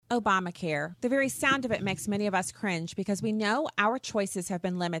Obamacare. The very sound of it makes many of us cringe because we know our choices have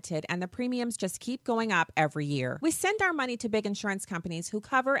been limited and the premiums just keep going up every year. We send our money to big insurance companies who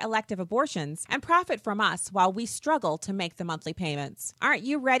cover elective abortions and profit from us while we struggle to make the monthly payments. Aren't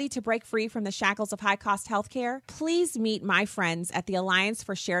you ready to break free from the shackles of high-cost healthcare? Please meet my friends at the Alliance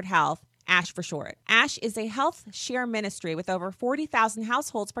for Shared Health, ASH for short. ASH is a health share ministry with over 40,000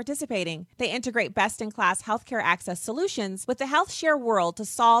 households participating. They integrate best-in-class healthcare access solutions with the health share world to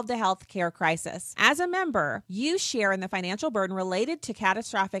solve the healthcare crisis. As a member, you share in the financial burden related to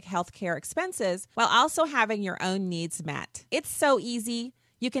catastrophic healthcare expenses while also having your own needs met. It's so easy.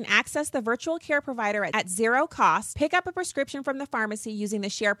 You can access the virtual care provider at zero cost, pick up a prescription from the pharmacy using the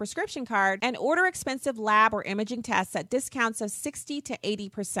Share prescription card, and order expensive lab or imaging tests at discounts of 60 to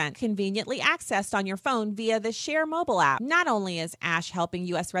 80%, conveniently accessed on your phone via the Share mobile app. Not only is ASH helping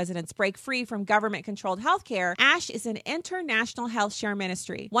U.S. residents break free from government-controlled healthcare, ASH is an international health share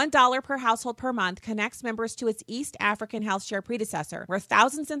ministry. $1 per household per month connects members to its East African health share predecessor, where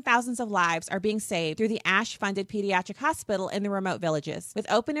thousands and thousands of lives are being saved through the ASH-funded pediatric hospital in the remote villages. With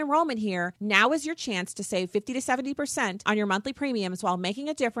open enrollment here, now is your chance to save 50 to 70% on your monthly premiums while making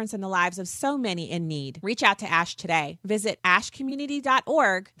a difference in the lives of so many in need. Reach out to ASH today. Visit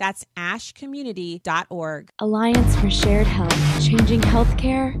ashcommunity.org. That's ashcommunity.org. Alliance for Shared Health, changing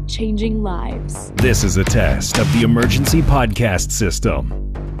healthcare, changing lives. This is a test of the emergency podcast system.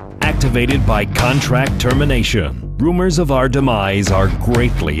 Activated by contract termination. Rumors of our demise are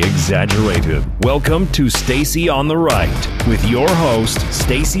greatly exaggerated. Welcome to Stacy on the Right with your host,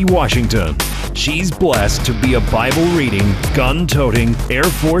 Stacy Washington. She's blessed to be a Bible-reading, gun-toting, Air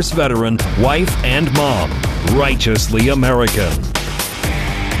Force veteran, wife, and mom. Righteously American.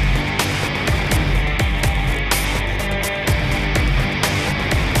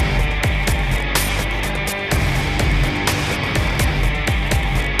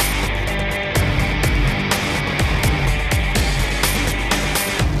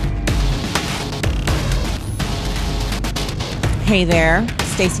 Hey there,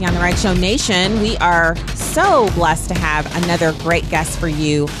 Stacy on the Right Show Nation. We are so blessed to have another great guest for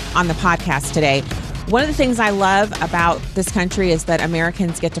you on the podcast today. One of the things I love about this country is that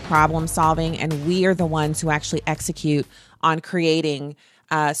Americans get to problem solving, and we are the ones who actually execute on creating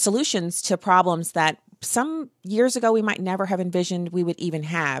solutions to problems that some years ago we might never have envisioned we would even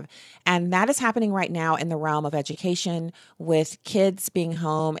have. And that is happening right now in the realm of education, with kids being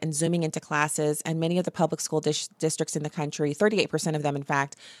home and Zooming into classes. And many of the public school districts in the country, 38% of them, in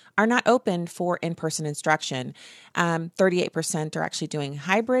fact, are not open for in-person instruction. 38% are actually doing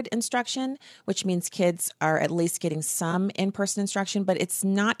hybrid instruction, which means kids are at least getting some in-person instruction, but it's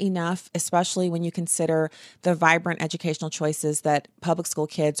not enough, especially when you consider the vibrant educational choices that public school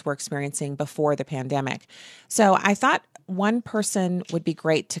kids were experiencing before the pandemic. So I thought one person would be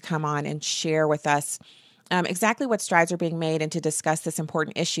great to come on and share with us exactly what strides are being made and to discuss this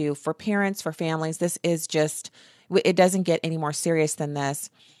important issue for parents, for families. This is just, it doesn't get any more serious than this.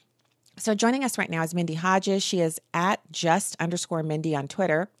 So joining us right now is Mindy Hodges. She is at @just_Mindy on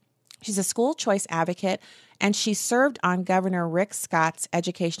Twitter. She's a school choice advocate, and she served on Governor Rick Scott's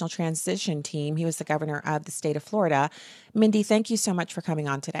educational transition team. He was the governor of the state of Florida. Mindy, thank you so much for coming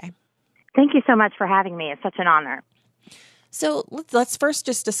on today. Thank you so much for having me. It's such an honor. So let's first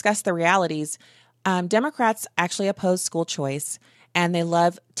just discuss the realities. Democrats actually oppose school choice, and they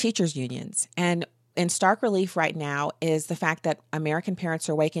love teachers' unions. And in stark relief right now is the fact that American parents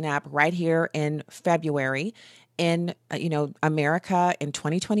are waking up right here in February in America in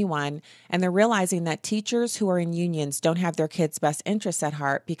 2021, and they're realizing that teachers who are in unions don't have their kids' best interests at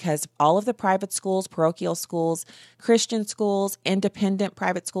heart, because all of the private schools, parochial schools, Christian schools, independent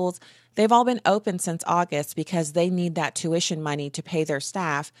private schools, they've all been open since August because they need that tuition money to pay their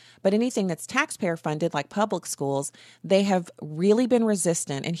staff. But anything that's taxpayer funded, like public schools, they have really been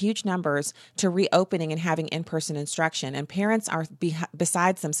resistant in huge numbers to reopening and having in-person instruction. And parents are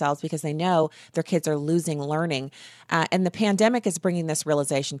besides themselves because they know their kids are losing learning. And the pandemic is bringing this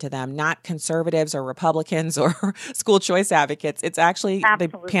realization to them, not conservatives or Republicans or school choice advocates. It's actually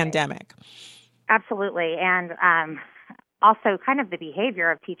Absolutely. The pandemic. Absolutely. And also kind of the behavior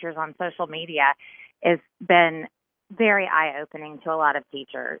of teachers on social media has been very eye-opening to a lot of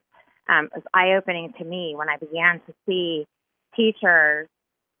teachers. It was eye-opening to me when I began to see teachers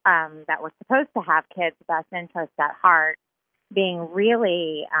that were supposed to have kids' best interests at heart being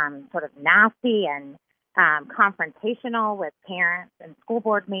really sort of nasty and confrontational with parents in school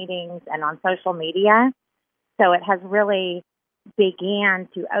board meetings and on social media. So it has really began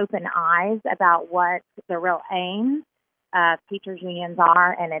to open eyes about what the real aims of teachers' unions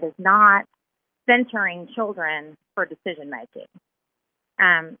are, and it is not centering children for decision making.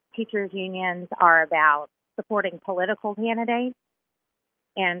 Teachers unions are about supporting political candidates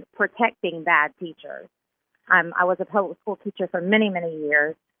and protecting bad teachers. I was a public school teacher for many, many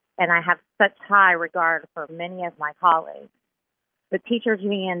years, and I have such high regard for many of my colleagues. But teachers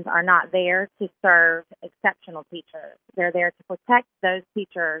unions are not there to serve exceptional teachers. They're there to protect those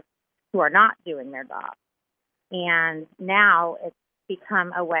teachers who are not doing their job. And now it's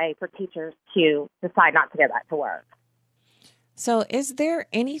become a way for teachers to decide not to go back to work. So is there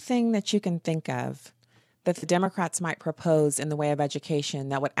anything that you can think of that the Democrats might propose in the way of education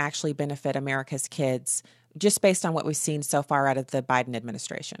that would actually benefit America's kids, just based on what we've seen so far out of the Biden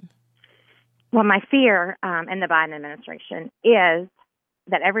administration? Well, my fear in the Biden administration is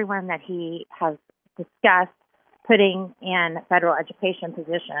that everyone that he has discussed putting in federal education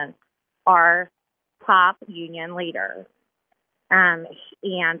positions are top union leaders. And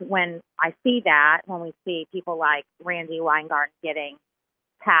when I see that, when we see people like Randi Weingarten getting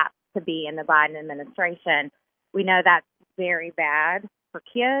tapped to be in the Biden administration, we know that's very bad for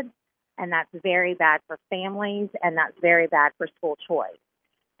kids, and that's very bad for families, and that's very bad for school choice.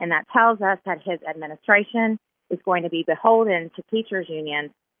 And that tells us that his administration is going to be beholden to teachers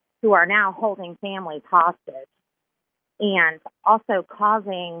unions who are now holding families hostage and also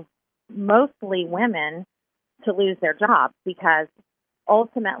causing mostly women to lose their jobs, because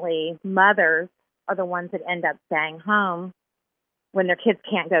ultimately mothers are the ones that end up staying home when their kids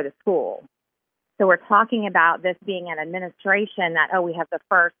can't go to school. So we're talking about this being an administration that, we have the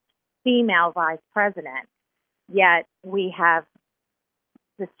first female vice president, yet we have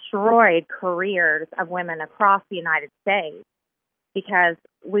destroyed careers of women across the United States because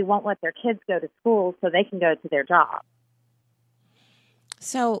we won't let their kids go to school so they can go to their jobs.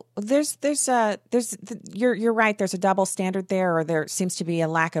 So you're right. There's a double standard there, or there seems to be a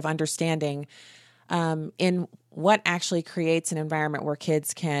lack of understanding in what actually creates an environment where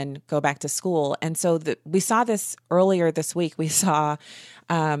kids can go back to school. And so we saw this earlier this week. We saw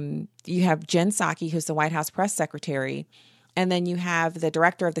you have Jen Psaki, who's the White House press secretary, and then you have the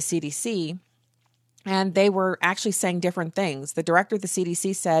director of the CDC. And they were actually saying different things. The director of the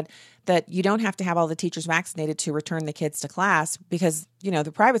CDC said that you don't have to have all the teachers vaccinated to return the kids to class because,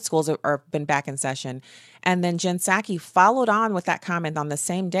 the private schools are been back in session. And then Jen Psaki followed on with that comment on the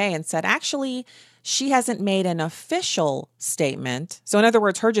same day and said, actually, she hasn't made an official statement. So in other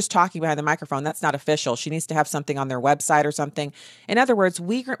words, her just talking behind the microphone, that's not official. She needs to have something on their website or something. In other words,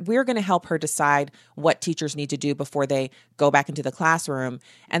 we're going to help her decide what teachers need to do before they go back into the classroom.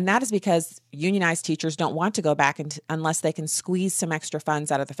 And that is because unionized teachers don't want to go back unless they can squeeze some extra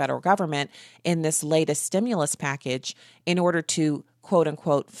funds out of the federal government in this latest stimulus package in order to quote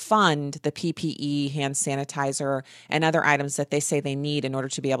unquote fund the PPE, hand sanitizer, and other items that they say they need in order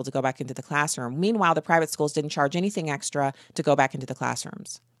to be able to go back into the classroom. Meanwhile, the private schools didn't charge anything extra to go back into the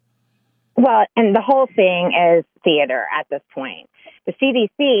classrooms. Well, and the whole thing is theater at this point. The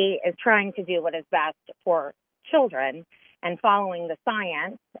CDC is trying to do what is best for children and following the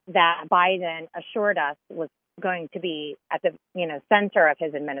science that Biden assured us was going to be at the center of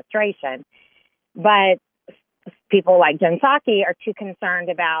his administration. But people like Jen Psaki are too concerned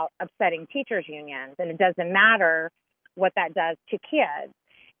about upsetting teachers unions, and it doesn't matter what that does to kids.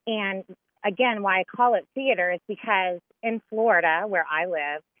 And again, why I call it theater is because in Florida, where I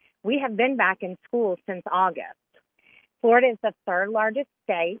live, we have been back in school since August. Florida is the third largest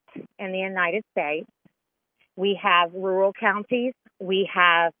state in the United States. We have rural counties. We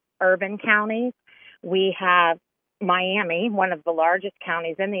have urban counties. We have Miami, one of the largest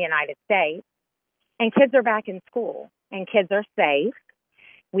counties in the United States. And kids are back in school, and kids are safe.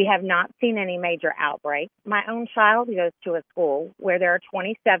 We have not seen any major outbreaks. My own child goes to a school where there are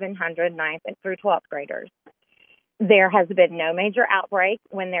 2,700 9th through 12th graders. There has been no major outbreak.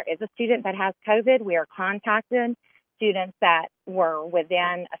 When there is a student that has COVID, we are contacting students that were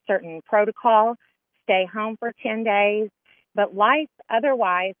within a certain protocol, stay home for 10 days. But life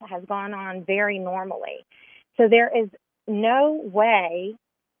otherwise has gone on very normally. So there is no way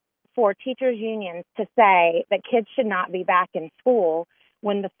for teachers unions to say that kids should not be back in school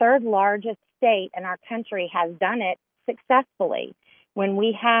when the third largest state in our country has done it successfully. When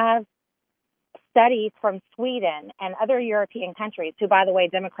we have studies from Sweden and other European countries, who, by the way,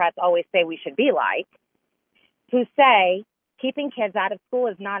 Democrats always say we should be like, who say keeping kids out of school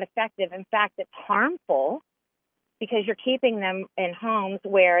is not effective. In fact, it's harmful because you're keeping them in homes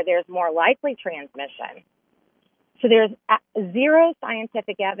where there's more likely transmission. So there's zero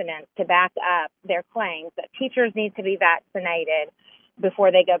scientific evidence to back up their claims that teachers need to be vaccinated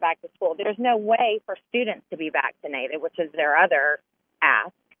before they go back to school. There's no way for students to be vaccinated, which is their other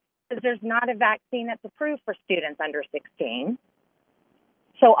ask, because there's not a vaccine that's approved for students under 16.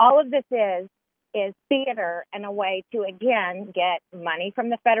 So all of this is theater and a way to, again, get money from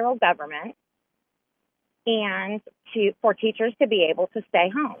the federal government and for teachers to be able to stay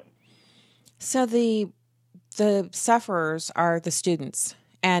home. So the sufferers are the students.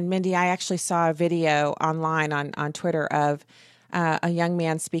 And Mindy, I actually saw a video online on Twitter of a young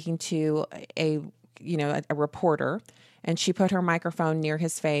man speaking to a reporter, and she put her microphone near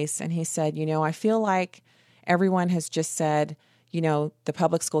his face, and he said, I feel like everyone has just said, the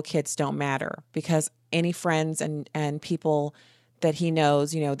public school kids don't matter, because any friends and people that he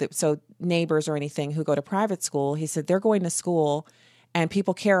knows, so neighbors or anything who go to private school, he said they're going to school and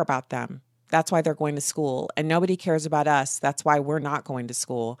people care about them. That's why they're going to school. And nobody cares about us. That's why we're not going to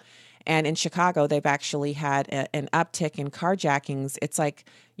school. And in Chicago, they've actually had an uptick in carjackings. It's like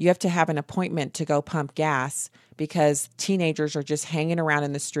you have to have an appointment to go pump gas because teenagers are just hanging around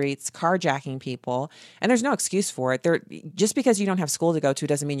in the streets, carjacking people. And there's no excuse for it. Just because you don't have school to go to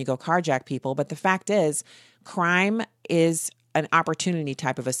doesn't mean you go carjack people. But the fact is, crime is an opportunity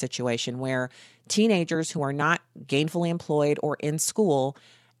type of a situation where teenagers who are not gainfully employed or in school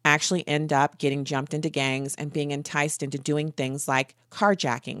actually end up getting jumped into gangs and being enticed into doing things like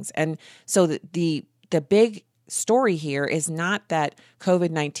carjackings. And so the big story here is not that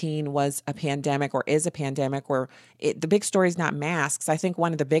COVID-19 was a pandemic or is a pandemic, or the big story is not masks. I think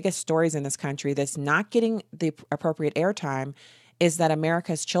one of the biggest stories in this country that's not getting the appropriate airtime is that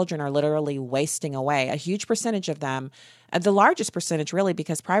America's children are literally wasting away. A huge percentage of them, the largest percentage really,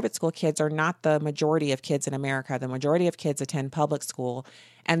 because private school kids are not the majority of kids in America. The majority of kids attend public school,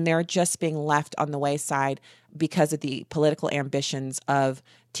 and they're just being left on the wayside because of the political ambitions of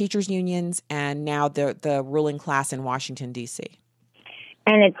teachers' unions and now the ruling class in Washington, D.C.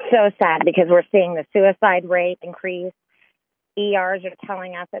 And it's so sad because we're seeing the suicide rate increase. ERs are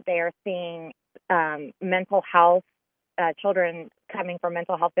telling us that they are seeing mental health, children coming for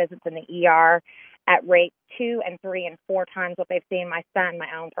mental health visits in the ER at rates 2 and 3 and 4 times what they've seen. My son, my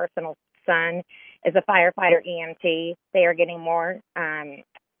own personal son, is a firefighter EMT. They are getting more.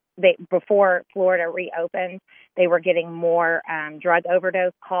 Before Florida reopened, they were getting more drug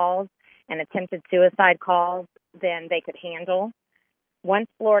overdose calls and attempted suicide calls than they could handle. Once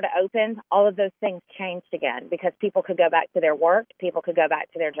Florida opened, all of those things changed again because people could go back to their work, people could go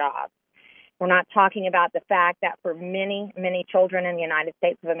back to their jobs. We're not talking about the fact that for many, many children in the United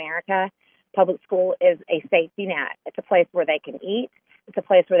States of America, public school is a safety net. It's a place where they can eat. It's a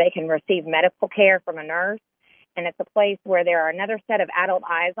place where they can receive medical care from a nurse. And it's a place where there are another set of adult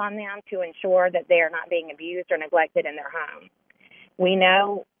eyes on them to ensure that they are not being abused or neglected in their home. We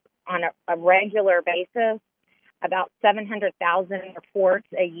know on a regular basis, about 700,000 reports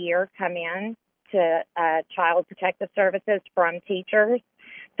a year come in to Child Protective Services from teachers.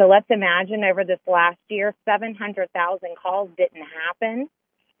 So let's imagine over this last year, 700,000 calls didn't happen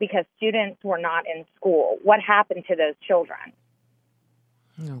because students were not in school. What happened to those children?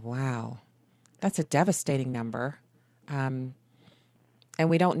 Oh, wow. That's a devastating number. And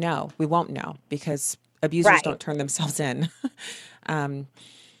we don't know. We won't know because abusers don't turn themselves in.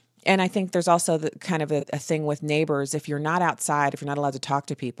 And I think there's also the kind of a thing with neighbors. If you're not outside, if you're not allowed to talk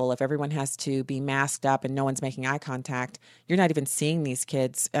to people, if everyone has to be masked up and no one's making eye contact, you're not even seeing these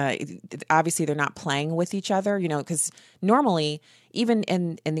kids. Obviously, they're not playing with each other, because normally, even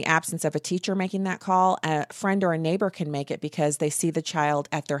in the absence of a teacher making that call, a friend or a neighbor can make it because they see the child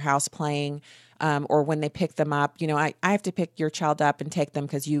at their house playing. Or when they pick them up, I have to pick your child up and take them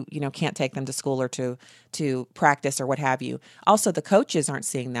because you can't take them to school or to practice or what have you. Also, the coaches aren't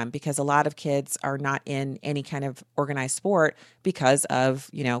seeing them because a lot of kids are not in any kind of organized sport because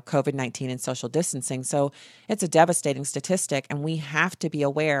of, COVID-19 and social distancing. So it's a devastating statistic, and we have to be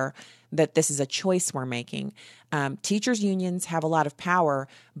aware that this is a choice we're making. Teachers' unions have a lot of power,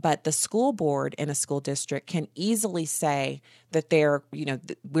 but the school board in a school district can easily say that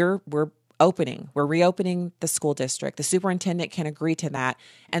we're reopening the school district. The superintendent can agree to that.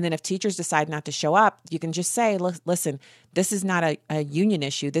 And then if teachers decide not to show up, you can just say, listen, this is not a union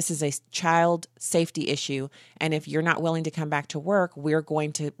issue. This is a child safety issue. And if you're not willing to come back to work, we're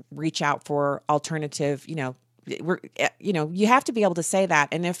going to reach out for alternative, you have to be able to say that.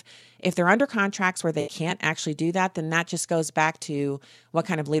 And if they're under contracts where they can't actually do that, then that just goes back to what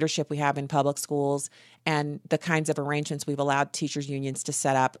kind of leadership we have in public schools and the kinds of arrangements we've allowed teachers unions to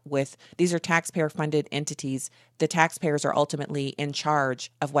set up with. These are taxpayer funded entities. The taxpayers are ultimately in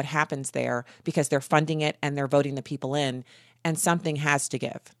charge of what happens there because they're funding it and they're voting the people in, and something has to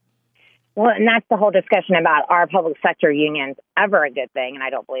give. Well, and that's the whole discussion about are public sector unions ever a good thing, and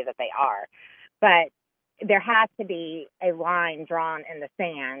I don't believe that they are. But there has to be a line drawn in the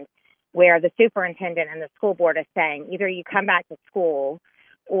sand where the superintendent and the school board is saying either you come back to school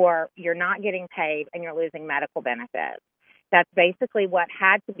or you're not getting paid and you're losing medical benefits. That's basically what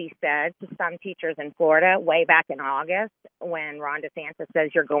had to be said to some teachers in Florida way back in August when Ron DeSantis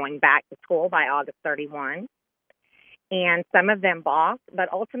says you're going back to school by August 31. And some of them balked,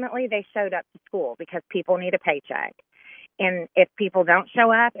 but ultimately they showed up to school because people need a paycheck. And if people don't show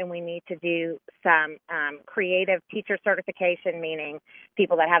up and we need to do some creative teacher certification, meaning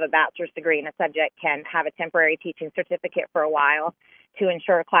people that have a bachelor's degree in a subject can have a temporary teaching certificate for a while to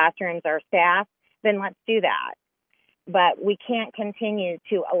ensure classrooms are staffed, then let's do that. But we can't continue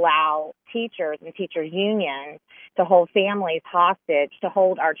to allow teachers and teachers' unions to hold families hostage, to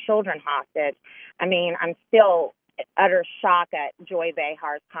hold our children hostage. I mean, I'm still utter shock at Joy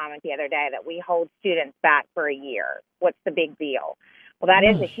Behar's comment the other day that we hold students back for a year. What's the big deal? Well, that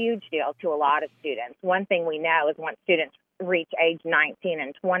is a huge deal to a lot of students. One thing we know is once students reach age 19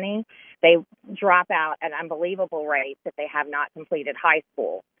 and 20, they drop out at unbelievable rates if they have not completed high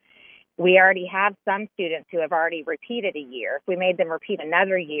school. We already have some students who have already repeated a year. If we made them repeat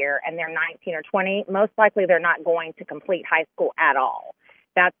another year and they're 19 or 20, most likely they're not going to complete high school at all.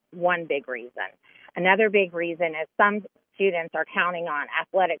 That's one big reason. Another big reason is some students are counting on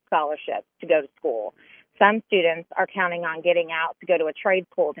athletic scholarships to go to school. Some students are counting on getting out to go to a trade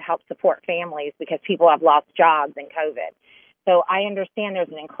school to help support families because people have lost jobs in COVID. So I understand there's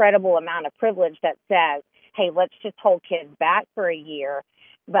an incredible amount of privilege that says, hey, let's just hold kids back for a year.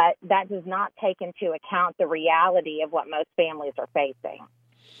 But that does not take into account the reality of what most families are facing.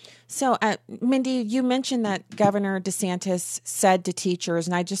 So, Mindy, you mentioned that Governor DeSantis said to teachers,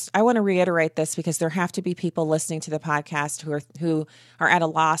 and I want to reiterate this because there have to be people listening to the podcast who are at a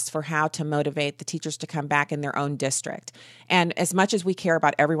loss for how to motivate the teachers to come back in their own district. And as much as we care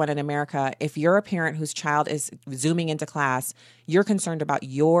about everyone in America, if you're a parent whose child is Zooming into class, you're concerned about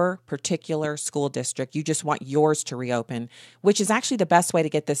your particular school district. You just want yours to reopen, which is actually the best way to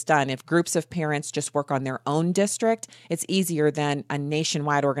get this done. If groups of parents just work on their own district, it's easier than a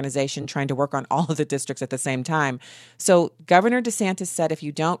nationwide organization trying to work on all of the districts at the same time. So Governor DeSantis said if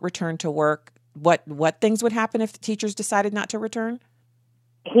you don't return to work, what things would happen if the teachers decided not to return?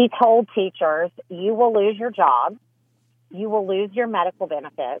 He told teachers, you will lose your job, you will lose your medical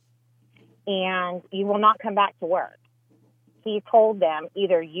benefits, and you will not come back to work. He told them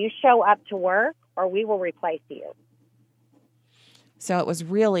either you show up to work or we will replace you. So it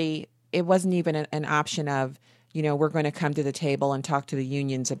wasn't even an option of, we're going to come to the table and talk to the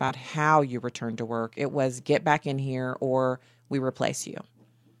unions about how you return to work. It was get back in here or we replace you.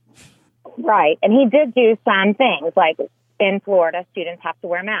 Right. And he did do some things like in Florida, students have to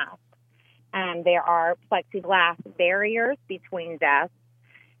wear masks. There are plexiglass barriers between desks.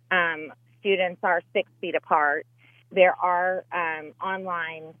 Students are 6 feet apart. There are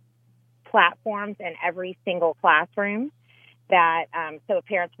online platforms in every single classroom that so if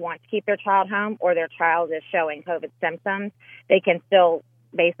parents want to keep their child home or their child is showing COVID symptoms, they can still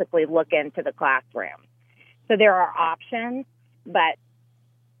basically look into the classroom. So there are options, but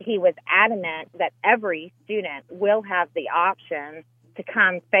he was adamant that every student will have the option to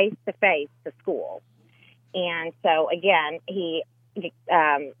come face-to-face to school. And so, again, he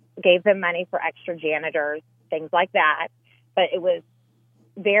gave them money for extra janitors, things like that. But it was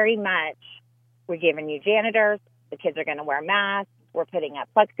very much, we're giving you janitors, the kids are going to wear masks, we're putting up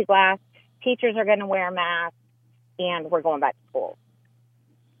plexiglass, teachers are going to wear masks, and we're going back to school.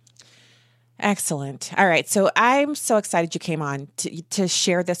 Excellent. All right. So I'm so excited you came on to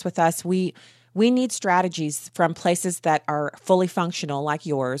share this with us. We need strategies from places that are fully functional like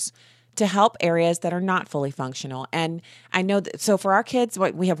yours to help areas that are not fully functional. And I know that, so for our kids,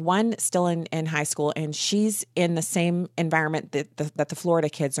 we have one still in high school, and she's in the same environment that the Florida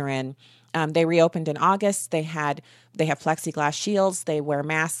kids are in. They reopened in August. They have plexiglass shields. They wear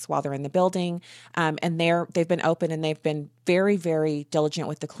masks while they're in the building, and they've been open and they've been very, very diligent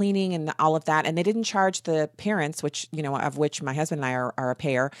with the cleaning and all of that. And they didn't charge the parents, which of which my husband and I are a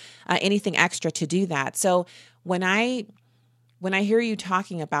pair, anything extra to do that. So when I hear you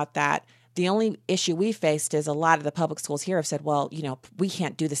talking about that, the only issue we faced is a lot of the public schools here have said, well, we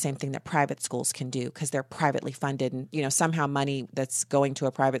can't do the same thing that private schools can do because they're privately funded. And, somehow money that's going to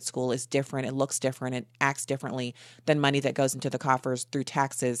a private school is different. It looks different. It acts differently than money that goes into the coffers through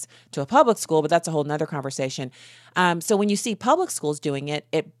taxes to a public school. But that's a whole nother conversation. So when you see public schools doing it,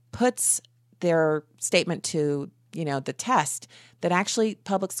 it puts their statement to the test that actually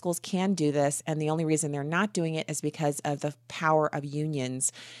public schools can do this. And the only reason they're not doing it is because of the power of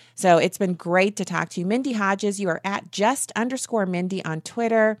unions. So it's been great to talk to you. Mindy Hodges, you are at @just_Mindy on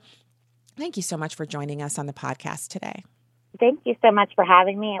Twitter. Thank you so much for joining us on the podcast today. Thank you so much for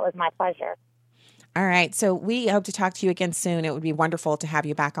having me. It was my pleasure. All right. So we hope to talk to you again soon. It would be wonderful to have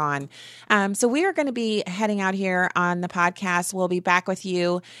you back on. So we are going to be heading out here on the podcast. We'll be back with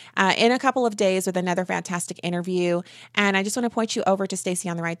you in a couple of days with another fantastic interview. And I just want to point you over to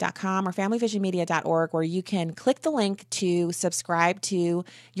stacyontheright.com or familyvisionmedia.org, where you can click the link to subscribe to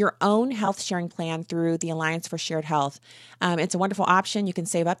your own health sharing plan through the Alliance for Shared Health. It's a wonderful option. You can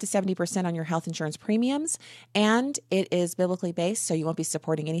save up to 70% on your health insurance premiums, and it is biblically based, so you won't be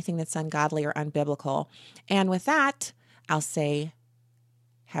supporting anything that's ungodly or unbiblical. And with that, I'll say,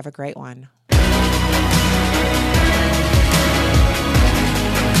 have a great one.